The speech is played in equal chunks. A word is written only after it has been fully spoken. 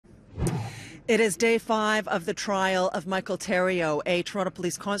It is day 5 of the trial of Michael Theriault, a Toronto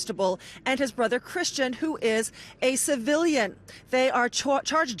police constable, and his brother Christian, who is a civilian. They are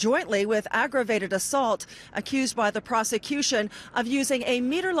charged jointly with aggravated assault, accused by the prosecution of using a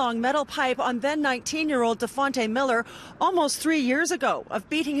meter-long metal pipe on then 19-year-old Dafonte Miller almost 3 years ago, of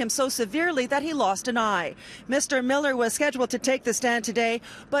beating him so severely that he lost an eye. Mr. Miller was scheduled to take the stand today,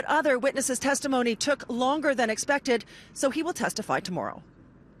 but other witnesses' testimony took longer than expected, so he will testify tomorrow.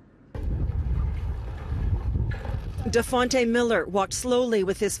 Dafonte Miller walked slowly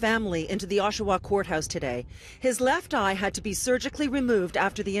with his family into the Oshawa courthouse today. His left eye had to be surgically removed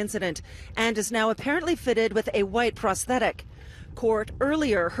after the incident and is now apparently fitted with a white prosthetic. Court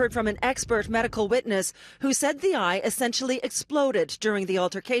earlier heard from an expert medical witness who said the eye essentially exploded during the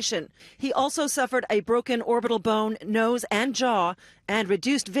altercation. He also suffered a broken orbital bone, nose and jaw, and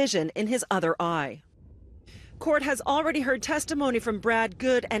reduced vision in his other eye. Court has already heard testimony from Brad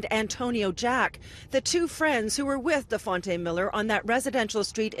Good and Antonio Jack, the two friends who were with Dafonte Miller on that residential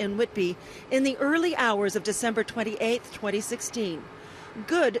street in Whitby in the early hours of December 28, 2016.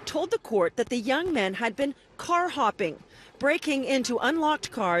 Good told the court that the young men had been car hopping, breaking into unlocked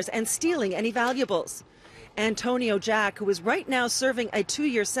cars and stealing any valuables. Antonio Jack, who is right now serving a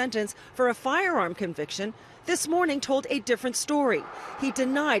 2-year sentence for a firearm conviction, this morning told a different story. He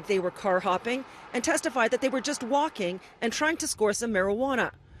denied they were car hopping and testified that they were just walking and trying to score some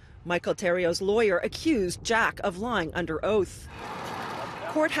marijuana. Michael Theriault's lawyer accused Jack of lying under oath.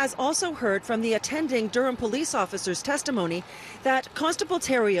 Court has also heard from the attending Durham police officer's testimony that Constable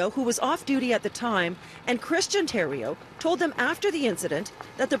Theriault, who was off duty at the time, and Christian Theriault told them after the incident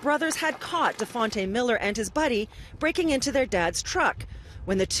that the brothers had caught Dafonte Miller and his buddy breaking into their dad's truck.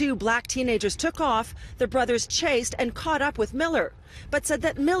 When the two black teenagers took off, the brothers chased and caught up with Miller, but said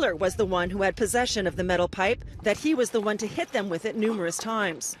that Miller was the one who had possession of the metal pipe, that he was the one to hit them with it numerous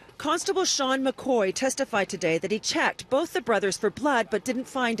times. Constable Sean McCoy testified today that he checked both the brothers for blood but didn't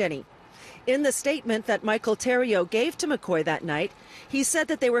find any. In the statement that Michael Theriault gave to McCoy that night, he said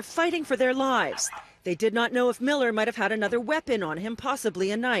that they were fighting for their lives. They did not know if Miller might have had another weapon on him,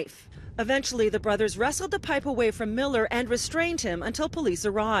 possibly a knife. Eventually, the brothers wrestled the pipe away from Miller and restrained him until police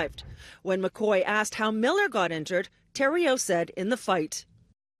arrived. When McCoy asked how Miller got injured, Theriault said, "In the fight."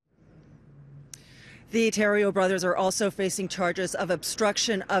 The Theriault brothers are also facing charges of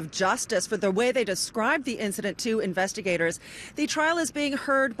obstruction of justice for the way they described the incident to investigators. The trial is being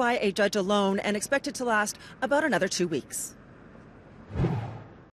heard by a judge alone and expected to last about another 2 weeks.